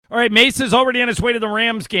All right, Mace is already on his way to the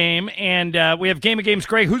Rams game, and we have Game of Games.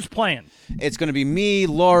 Greg, who's playing? It's going to be me,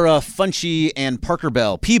 Laura, Funchy, and Parker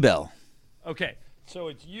Bell. P-Bell. Okay, so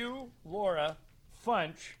it's you, Laura,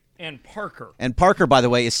 Funch, and Parker. And Parker, by the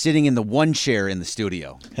way, is sitting in the one chair in the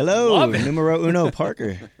studio. Hello, numero uno,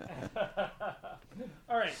 Parker.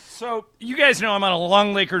 All right, so you guys know I'm on a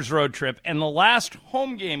long Lakers road trip, and the last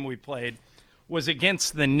home game we played was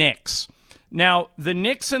against the Knicks. Now, the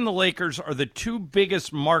Knicks and the Lakers are the two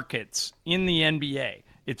biggest markets in the NBA.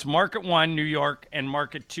 It's Market 1, New York, and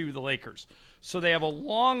Market 2, the Lakers. So they have a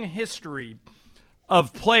long history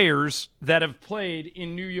of players that have played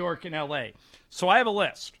in New York and LA. So I have a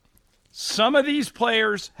list. Some of these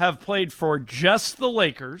players have played for just the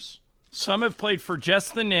Lakers, some have played for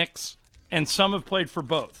just the Knicks, and some have played for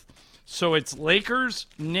both. So it's Lakers,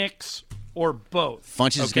 Knicks, or both.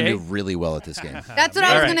 Funch is going to do really well at this game. That's what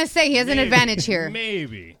I was going to say. He has an advantage here.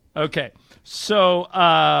 Maybe. Okay,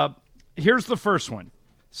 so here's the first one.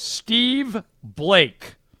 Steve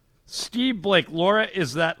Blake. Steve Blake. Laura,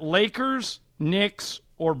 is that Lakers, Knicks,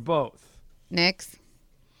 or both? Knicks.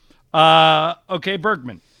 Okay,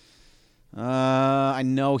 Bergman. I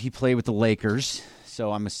know he played with the Lakers,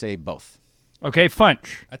 so I'm going to say both. Okay,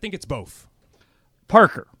 Funch. I think it's both.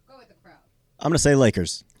 Parker. I'm going to say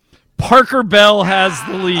Lakers. Parker Bell has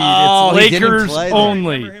the lead. Oh, it's he didn't Lakers play there.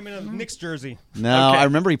 only. Remember him in a Knicks jersey. No, Okay. I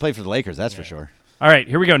remember he played for the Lakers, that's for sure. All right,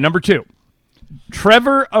 here we go. Number 2.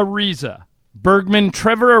 Trevor Ariza. Bergman,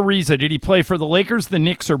 Trevor Ariza. Did he play for the Lakers, the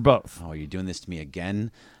Knicks, or both? Oh, you're doing this to me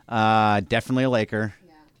again. Definitely a Laker.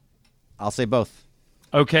 Yeah. I'll say both.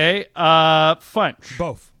 Okay, Funch.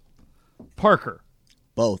 Both. Parker.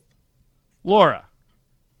 Both. Laura.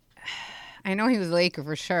 I know he was a Laker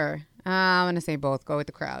for sure. I'm going to say both. Go with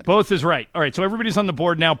the crowd. Both is right. All right, so everybody's on the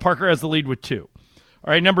board now. Parker has the lead with 2.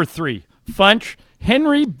 All right, number 3. Funch.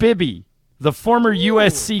 Henry Bibby, the former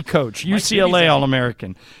USC coach, UCLA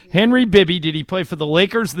All-American. Henry Bibby, did he play for the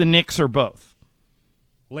Lakers, the Knicks, or both?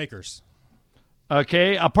 Lakers.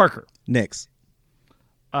 Okay, Parker. Knicks.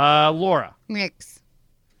 Laura. Knicks.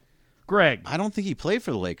 Greg. I don't think he played for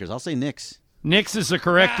the Lakers. I'll say Knicks. Knicks is the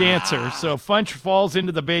correct answer. So Funch falls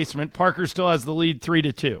into the basement. Parker still has the lead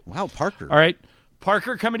 3-2. Wow, Parker. All right.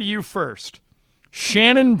 Parker, coming to you first.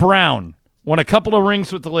 Shannon Brown won a couple of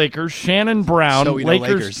rings with the Lakers. Shannon Brown, So we know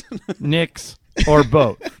Lakers. Knicks, or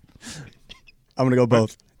both? I'm going to go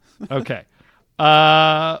both. Okay.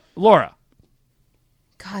 Laura.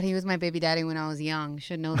 God, he was my baby daddy when I was young.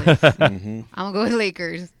 Should know this. I'm going to go with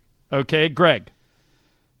Lakers. Okay. Greg.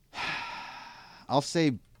 I'll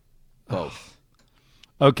say both.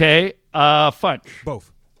 Okay. Funch.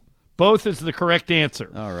 Both. Both is the correct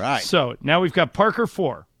answer. All right. So now we've got Parker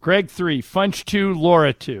 4, Greg 3, Funch 2,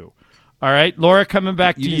 Laura 2. All right. Laura, coming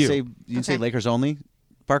back to you. You didn't say Lakers only,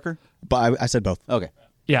 Parker? But I said both. Okay.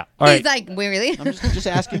 Yeah. All right. He's like, wait, really? I'm just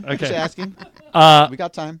asking. Okay. Just asking. We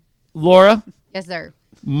got time. Laura. Yes, sir.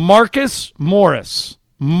 Marcus Morris.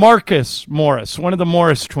 Marcus Morris, one of the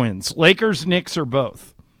Morris twins. Lakers, Knicks, or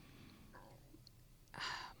both?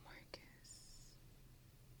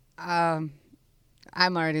 I'm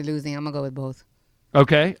already losing. I'm going to go with both.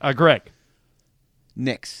 Okay. Greg.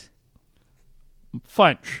 Knicks.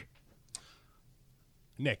 Funch.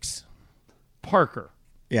 Knicks. Parker.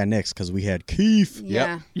 Yeah, Knicks, because we had Keith.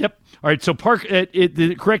 Yeah. Yep. All right, so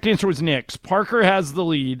the correct answer was Knicks. Parker has the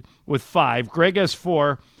lead with 5. Greg has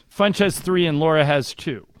 4. Funch has 3, and Laura has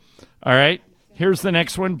 2. All right, here's the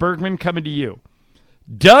next one. Bergman, coming to you.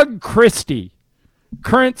 Doug Christie,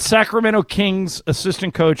 current Sacramento Kings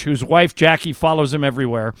assistant coach whose wife, Jackie, follows him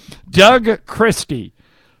everywhere. Doug Christie.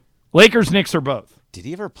 Lakers, Knicks, or both? Did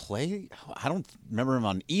he ever play? I don't remember him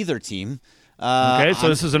on either team. Okay, so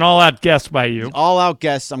this is an all-out guess by you. All-out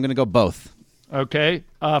guess. I'm going to go both. Okay,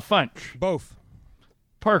 Funch. Both.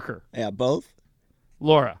 Parker. Yeah, both.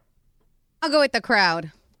 Laura. I'll go with the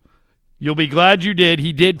crowd. You'll be glad you did.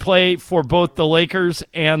 He did play for both the Lakers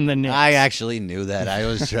and the Knicks. I actually knew that. I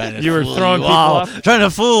was trying to You were fool throwing you people all. off? Trying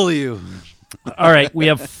to fool you. All right, we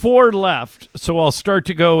have 4 left, so I'll start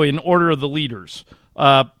to go in order of the leaders.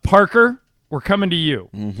 Parker, we're coming to you.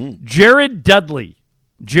 Mm-hmm. Jared Dudley.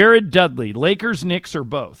 Jared Dudley. Lakers, Knicks, or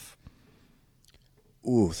both?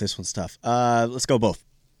 Ooh, this one's tough. Let's go both.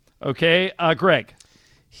 Okay, Greg.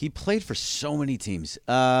 He played for so many teams,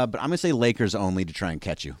 but I'm going to say Lakers only to try and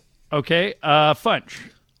catch you. Okay, Funch.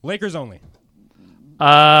 Lakers only.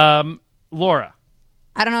 Laura.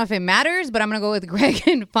 I don't know if it matters, but I'm going to go with Greg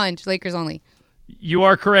and Punch. Lakers only. You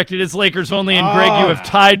are correct. It is Lakers only, and Greg, you have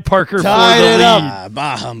tied Parker for the it lead. up.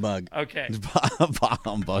 Bah humbug. Okay. Bah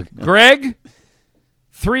humbug. Greg,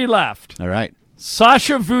 3 left. All right.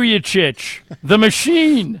 Sasha Vujacic, the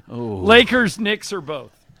machine. Lakers, Knicks, or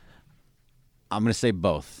both? I'm going to say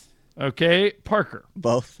both. Okay, Parker.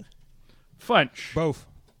 Both. Funch. Both.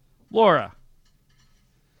 Laura.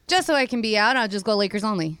 Just so I can be out, I'll just go Lakers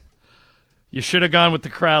only. You should have gone with the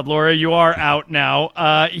crowd, Laura. You are out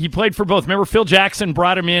now. He played for both. Remember, Phil Jackson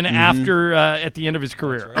brought him in after at the end of his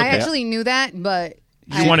career. I actually knew that, but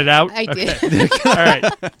You wanted out? I did. All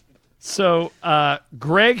right. So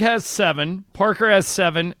Greg has 7, Parker has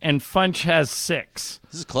 7, and Funch has 6.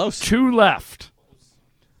 This is close. 2 left.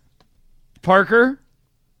 Parker,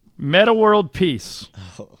 Meta World Peace.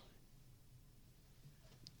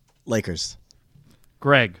 Lakers.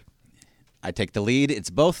 Greg, I take the lead. It's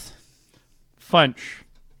both. Funch.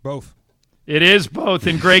 Both. It is both,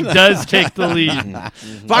 and Greg does take the lead.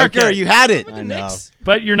 Parker, Okay. you had it. I know.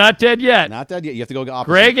 But you're not dead yet. Not that yet. You have to go opposite.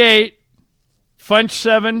 Greg 8, Funch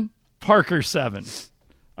 7, Parker 7.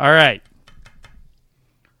 All right.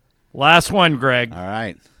 Last one, Greg. All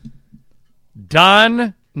right.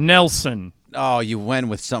 Don Nelson. Oh, you went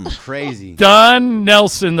with something crazy. Don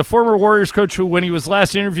Nelson, the former Warriors coach who, when he was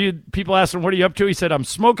last interviewed, people asked him, what are you up to? He said, I'm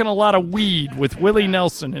smoking a lot of weed with Willie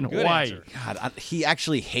Nelson in Hawaii. answer. God, he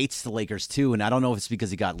actually hates the Lakers too, and I don't know if it's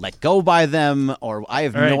because he got let go by them or I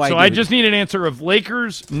have All right, no idea. so I just need an answer of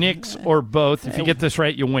Lakers, Knicks, or both. If you get this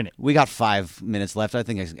right, you win it. We got 5 minutes left. I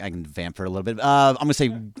think I can vamp for a little bit. I'm going to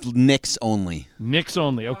say Knicks only. Knicks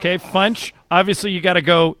only, okay? Funch, obviously you got to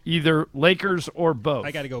go either Lakers or both.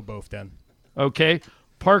 I got to go both then. Okay?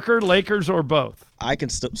 Parker, Lakers, or both? I can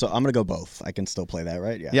still. So I'm gonna go both. I can still play that,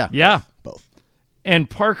 right? Yeah. Yeah. Both. And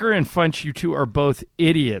Parker and Funch, you two are both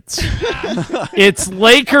idiots. It's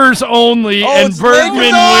Lakers only, and Bergman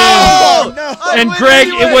wins. And Greg,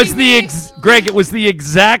 it was the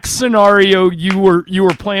exact scenario you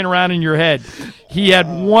were playing around in your head. He had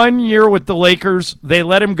 1 year with the Lakers. They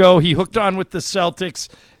let him go. He hooked on with the Celtics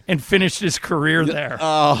and finished his career there.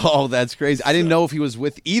 Oh, that's crazy. I didn't know if he was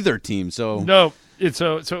with either team. So No,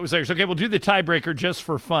 so it was Lakers. Okay, we'll do the tiebreaker just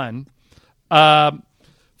for fun.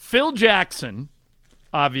 Phil Jackson,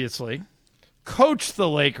 obviously, coached the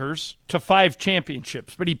Lakers to 5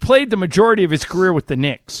 championships, but he played the majority of his career with the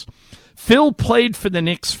Knicks. Phil played for the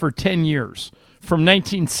Knicks for 10 years, from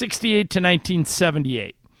 1968 to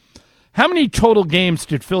 1978. How many total games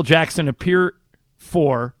did Phil Jackson appear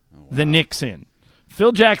for the Knicks in?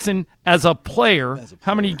 Phil Jackson, as a player,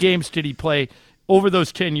 how many games did he play over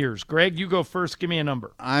those 10 years? Greg, you go first. Give me a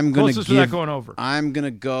number. I'm going to Closest without going over. I'm going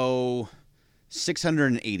to go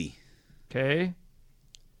 680. Okay.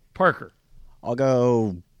 Parker. I'll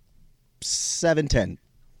go 7-10.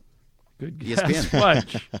 Good ESPN. guess.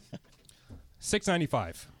 Funch.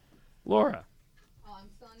 695. Laura.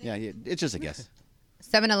 Yeah, it's just a guess.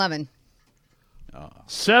 7-Eleven.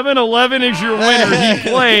 7-11 is your winner. He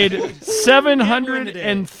played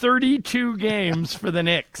 732 games for the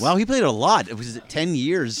Knicks. Well, he played a lot. It was 10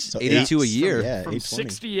 years, So 82 a eight- year. yeah, from 820.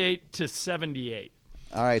 68 to 78.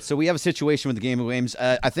 All right, so we have a situation with the Game of Games.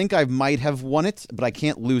 I think I might have won it, but I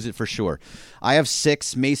can't lose it for sure. I have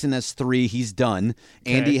 6. Mason has 3. He's done.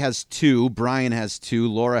 Andy has 2. Brian has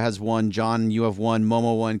 2. Laura has 1. John, you have 1.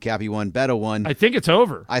 Momo 1. Cappy 1. Beto 1. I think it's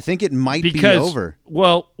over. I think it might be Because, over.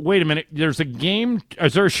 well, wait a minute. There's a game.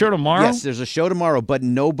 Is there a show tomorrow? Yes, there's a show tomorrow, but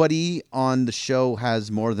nobody on the show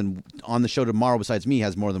tomorrow besides me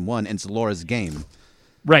has more than 1, and it's Laura's game.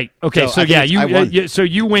 Right. Okay. So So, I think yeah, it's- I won. so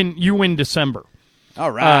you win. You win December. All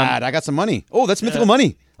right, I got some money. Oh, that's mythical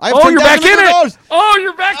money. I have Oh, you're back in $10,000. it. Oh,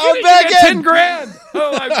 you're back in I'm it. You back got in. 10 grand.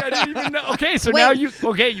 Oh, I didn't even know. Okay, so Wait. now you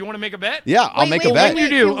want to make a bet? Yeah, I'll make a wait, bet. When you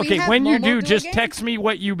Can do, we okay, have when you Momo do, do just again? text me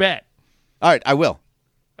what you bet. All right, I will.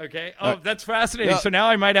 Okay. Oh, that's fascinating. Yeah. So now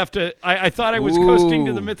I might have to. I thought I was coasting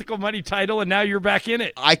to the mythical money title, and now you're back in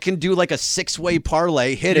it. I can do like a 6-way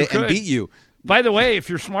parlay, hit You it, and could. beat you. By the way, if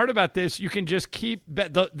you're smart about this, you can just keep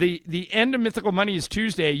bet. The end of mythical money is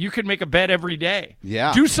Tuesday. You can make a bet every day.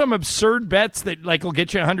 Yeah. Do some absurd bets that like will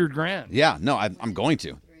get you 100 grand. Yeah, no, I'm going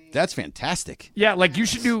to. That's fantastic. Yeah, like you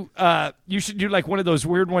should do like one of those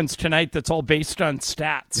weird ones tonight that's all based on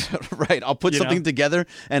stats. Right, I'll put You something know? together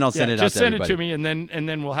and I'll send it out just to send everybody. it to me, and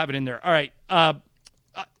then we'll have it in there. All right.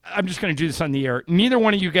 I'm just going to do this on the air. Neither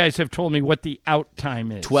one of you guys have told me what the out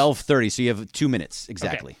time is. 12:30, so you have 2 minutes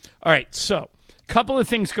exactly. Okay. All right. So, couple of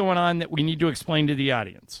things going on that we need to explain to the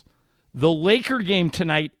audience. The Laker game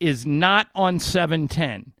tonight is not on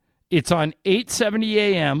 7:10. It's on 8:70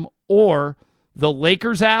 a.m. or the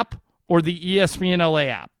Lakers app or the ESPN LA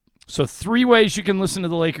app. So 3 ways you can listen to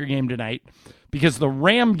the Laker game tonight, because the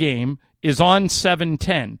Ram game is on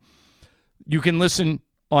 7:10. You can listen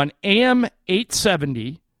on AM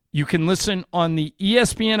 870 You can listen on the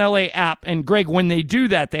ESPN LA app. And Greg, when they do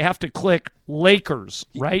that, they have to click Lakers,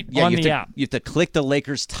 right? Yeah, on you have the to, app. You have to click the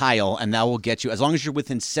Lakers tile, and that will get you, as long as you're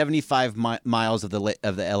within 75 miles of the LA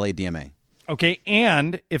DMA. Okay,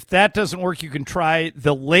 and if that doesn't work, you can try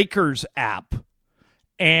the Lakers app.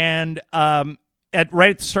 And right at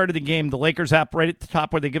the start of the game, the Lakers app, right at the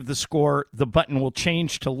top where they give the score, the button will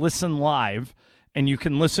change to Listen Live, and you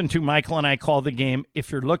can listen to Michael and I call the game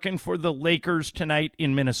if you're looking for the Lakers tonight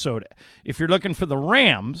in Minnesota. If you're looking for the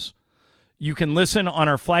Rams, you can listen on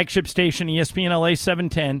our flagship station, ESPN LA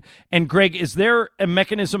 710. And, Greg, is there a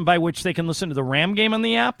mechanism by which they can listen to the Ram game on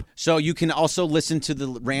the app? So you can also listen to the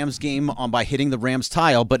Rams game by hitting the Rams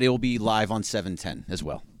tile, but it will be live on 710 as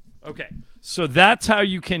well. Okay. So that's how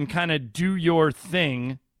you can kind of do your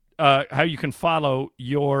thing, how you can follow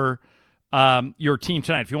your team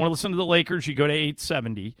tonight. If you want to listen to the Lakers, you go to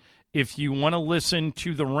 870. If you want to listen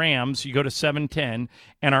to the Rams, you go to 710.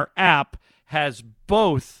 And our app has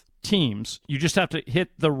both teams. You just have to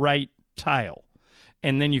hit the right tile,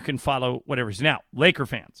 and then you can follow whatever's. Now, Laker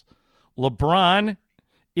fans, LeBron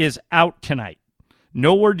is out tonight.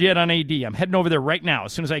 No word yet on AD. I'm heading over there right now.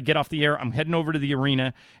 As soon as I get off the air, I'm heading over to the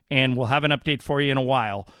arena, and we'll have an update for you in a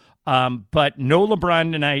while. But no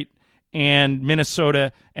LeBron tonight, and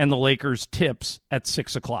Minnesota and the Lakers tips at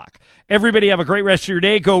 6 o'clock. Everybody have a great rest of your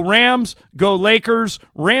day. Go Rams, go Lakers.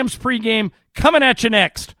 Rams pregame coming at you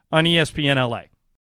next on ESPN LA.